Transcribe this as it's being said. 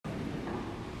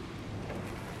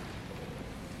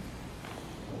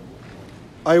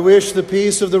I wish the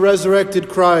peace of the resurrected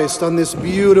Christ on this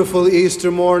beautiful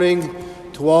Easter morning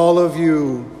to all of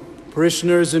you,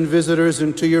 parishioners and visitors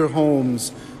into your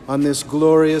homes on this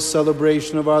glorious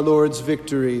celebration of our Lord's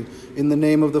victory. In the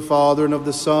name of the Father, and of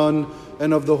the Son,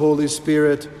 and of the Holy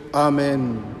Spirit.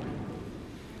 Amen.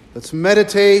 Let's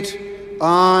meditate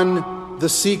on the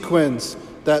sequence,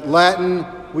 that Latin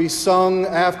we sung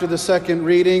after the second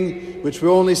reading, which we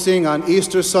only sing on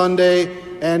Easter Sunday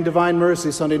and Divine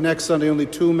Mercy Sunday. Next Sunday, only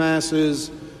 2 Masses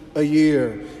a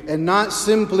year. And not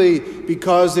simply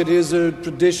because it is a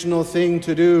traditional thing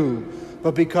to do,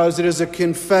 but because it is a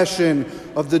confession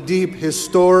of the deep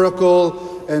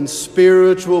historical and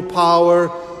spiritual power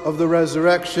of the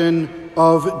resurrection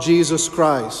of Jesus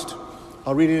Christ.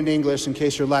 I'll read it in English in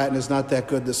case your Latin is not that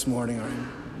good this morning.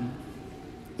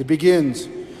 It begins,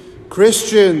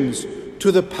 Christians,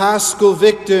 to the Paschal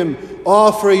victim,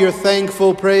 offer your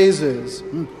thankful praises.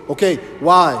 Okay,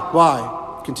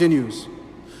 why? Continues.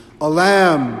 A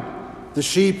lamb, the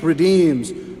sheep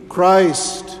redeems.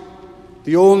 Christ,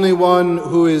 the only one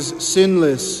who is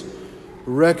sinless,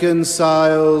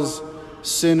 reconciles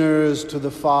sinners to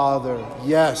the Father.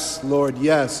 Yes, Lord,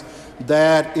 yes.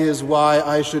 That is why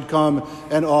I should come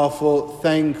and offer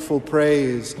thankful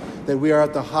praise, that we are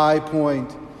at the high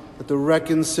point, that the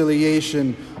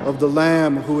reconciliation of the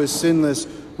Lamb who is sinless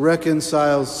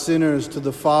reconciles sinners to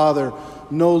the Father.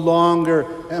 No longer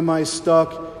am I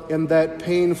stuck in that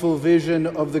painful vision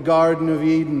of the Garden of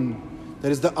Eden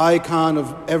that is the icon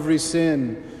of every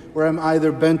sin, where I'm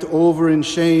either bent over in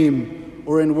shame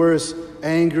or, in worse,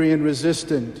 angry and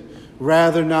resistant.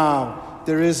 Rather now,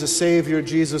 there is a Savior,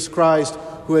 Jesus Christ,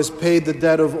 who has paid the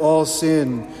debt of all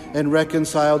sin and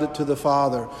reconciled it to the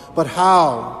Father. But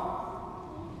how?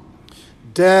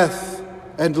 Death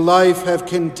and life have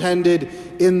contended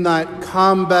in that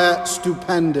combat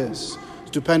stupendous.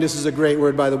 Stupendous is a great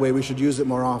word, by the way. We should use it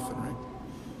more often, right?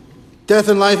 Death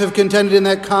and life have contended in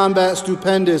that combat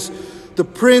stupendous. The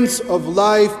Prince of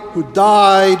Life who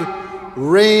died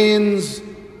reigns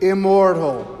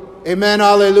immortal. Amen,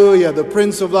 hallelujah. The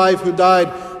Prince of Life who died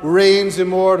reigns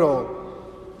immortal.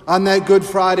 On that Good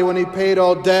Friday when he paid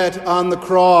all debt on the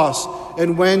cross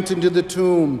and went into the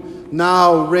tomb,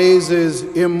 now raises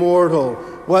immortal.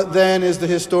 What then is the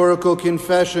historical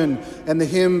confession? And the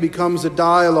hymn becomes a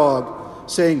dialogue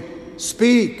saying,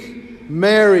 Speak,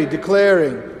 Mary,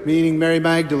 declaring, meaning Mary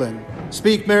Magdalene.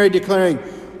 Speak, Mary, declaring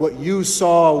what you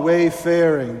saw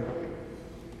wayfaring.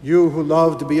 You who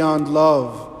loved beyond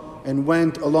love and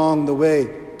went along the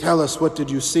way. Tell us, what did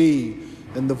you see?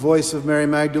 And the voice of Mary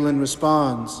Magdalene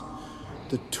responds,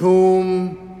 the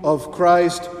tomb of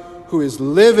Christ who is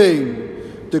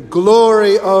living, the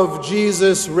glory of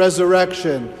Jesus'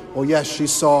 resurrection. Oh yes, she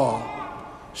saw.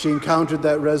 She encountered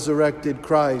that resurrected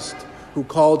Christ who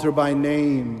called her by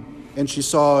name, and she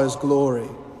saw his glory.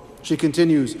 She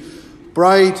continues,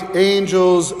 bright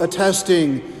angels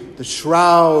attesting, the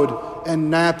shroud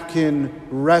and napkin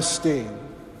resting.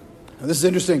 Now, this is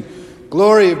interesting.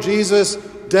 Glory of Jesus,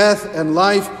 death and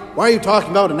life. Why are you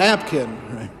talking about a napkin?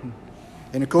 Right?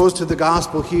 And it goes to the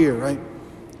gospel here, right?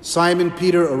 Simon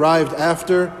Peter arrived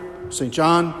after St.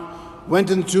 John, went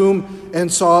in the tomb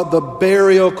and saw the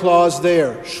burial cloths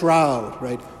there. Shroud,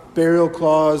 right? Burial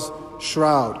cloths,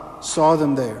 shroud. Saw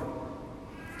them there.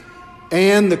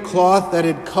 And the cloth that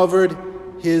had covered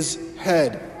his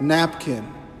head, napkin.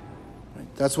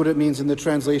 Right? That's what it means in the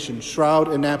translation, shroud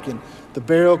and napkin. The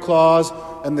burial cloths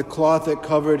and the cloth that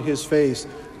covered his face.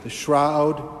 The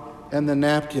shroud and the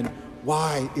napkin.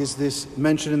 Why is this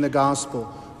mentioned in the gospel?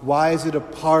 Why is it a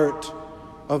part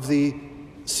of the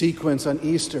sequence on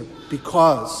Easter?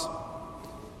 Because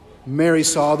Mary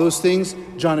saw those things,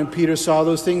 John and Peter saw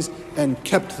those things, and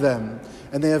kept them.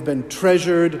 And they have been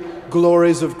treasured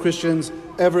glories of Christians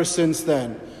ever since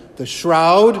then. The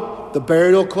shroud, the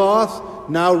burial cloth,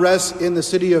 now rests in the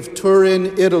city of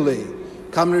Turin, Italy,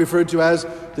 commonly referred to as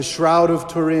the Shroud of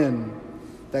Turin.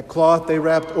 That cloth they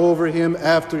wrapped over him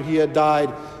after he had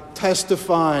died,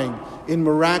 testifying in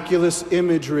miraculous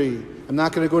imagery. I'm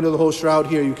not going to go into the whole shroud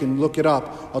here. You can look it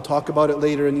up. I'll talk about it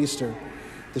later in Easter.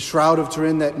 The Shroud of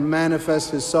Turin that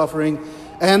manifests his suffering.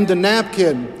 And the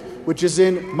napkin, which is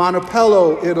in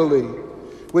Montepello, Italy,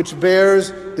 which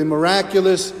bears the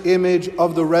miraculous image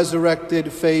of the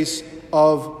resurrected face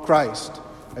of Christ.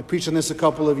 I preached on this a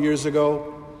couple of years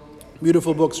ago.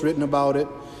 Beautiful books written about it.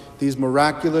 These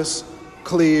miraculous,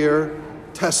 clear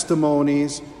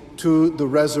testimonies to the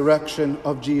resurrection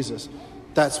of Jesus.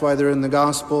 That's why they're in the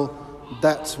gospel.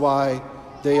 That's why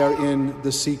they are in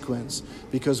the sequence.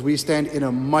 Because we stand in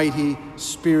a mighty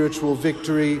spiritual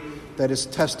victory that is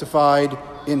testified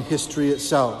in history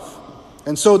itself.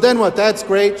 And so then what? That's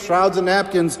great. Shrouds and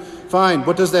napkins, fine.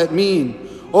 What does that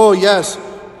mean? Oh yes,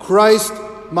 Christ,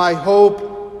 my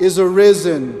hope, is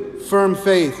arisen. Firm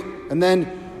faith. And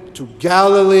then to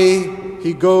Galilee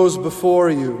he goes before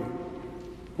you.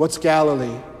 What's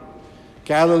Galilee?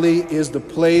 Galilee is the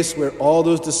place where all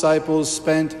those disciples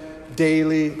spent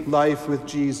daily life with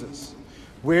Jesus.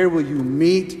 Where will you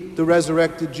meet the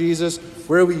resurrected Jesus?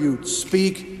 Where will you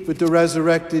speak with the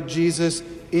resurrected Jesus?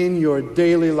 In your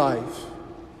daily life.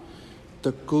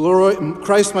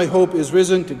 Christ, my hope, is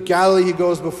risen. To Galilee he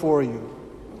goes before you.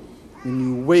 When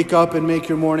you wake up and make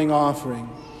your morning offering,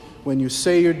 when you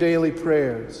say your daily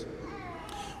prayers,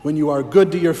 when you are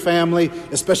good to your family,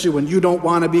 especially when you don't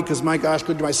want to be, because my gosh,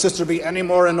 could my sister be any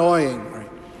more annoying? Right?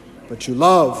 But you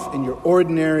love in your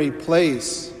ordinary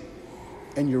place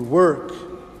and your work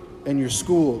and your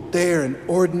school, there in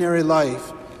ordinary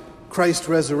life, Christ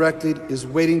resurrected is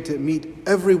waiting to meet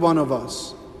every one of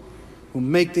us who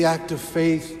make the act of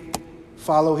faith,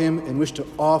 follow him, and wish to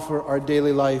offer our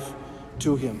daily life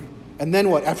to him. And then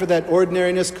what? After that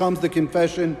ordinariness comes the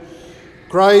confession,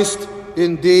 Christ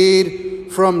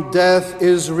indeed from death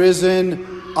is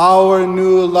risen, our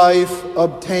new life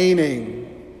obtaining.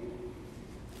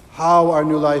 How our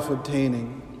new life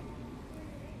obtaining?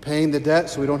 Paying the debt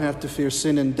so we don't have to fear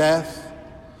sin and death.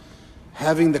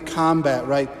 Having the combat,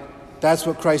 right? That's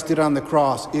what Christ did on the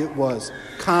cross. It was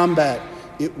combat.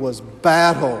 It was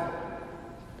battle.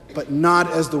 But not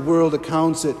as the world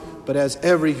accounts it, but as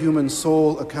every human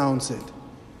soul accounts it.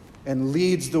 And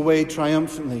leads the way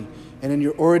triumphantly. And in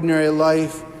your ordinary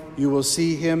life, you will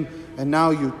see him. And now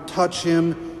you touch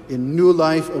him in new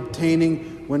life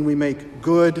obtaining when we make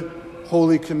good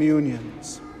Holy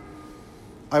Communions.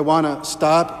 I want to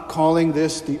stop calling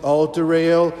this the altar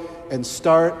rail and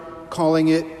start calling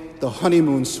it the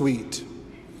honeymoon suite.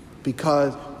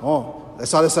 Because, I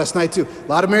saw this last night too. A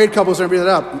lot of married couples are bringing it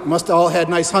up. Must have all had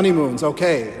nice honeymoons.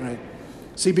 Okay, right?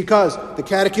 See, because the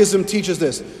Catechism teaches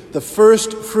this. The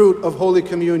first fruit of Holy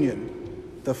Communion,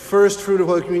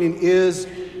 is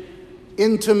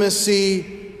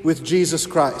intimacy with Jesus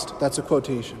Christ. That's a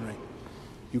quotation, right?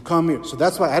 You come here. So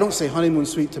that's why I don't say honeymoon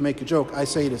suite to make a joke. I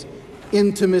say it is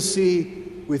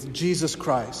intimacy with Jesus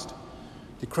Christ.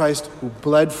 The Christ who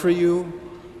bled for you,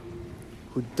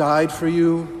 who died for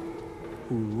you,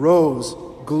 who rose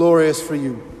glorious for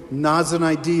you. Not as an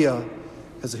idea,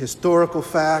 as a historical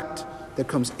fact that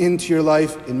comes into your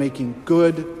life in making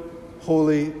good,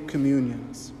 holy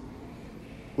communions.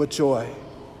 What joy,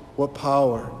 what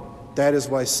power. That is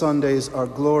why Sundays are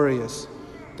glorious.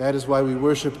 That is why we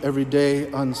worship every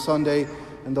day on Sunday.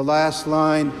 And the last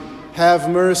line, have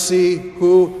mercy,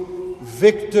 who?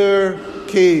 Victor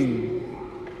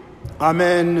King.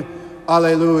 Amen.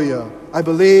 Alleluia. I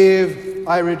believe,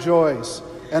 I rejoice,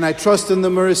 and I trust in the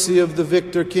mercy of the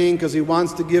Victor King because he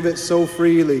wants to give it so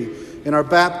freely. In our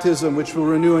baptism, which we'll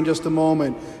renew in just a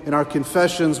moment, in our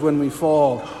confessions when we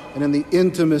fall, and in the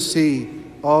intimacy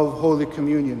of Holy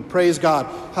Communion. Praise God.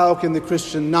 How can the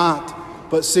Christian not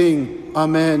but sing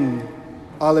Amen,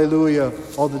 Alleluia,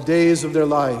 all the days of their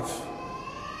life,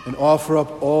 and offer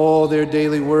up all their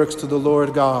daily works to the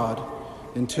Lord God,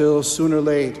 until soon or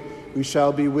late we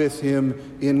shall be with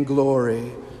him in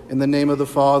glory. In the name of the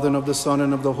Father, and of the Son,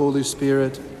 and of the Holy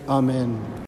Spirit. Amen.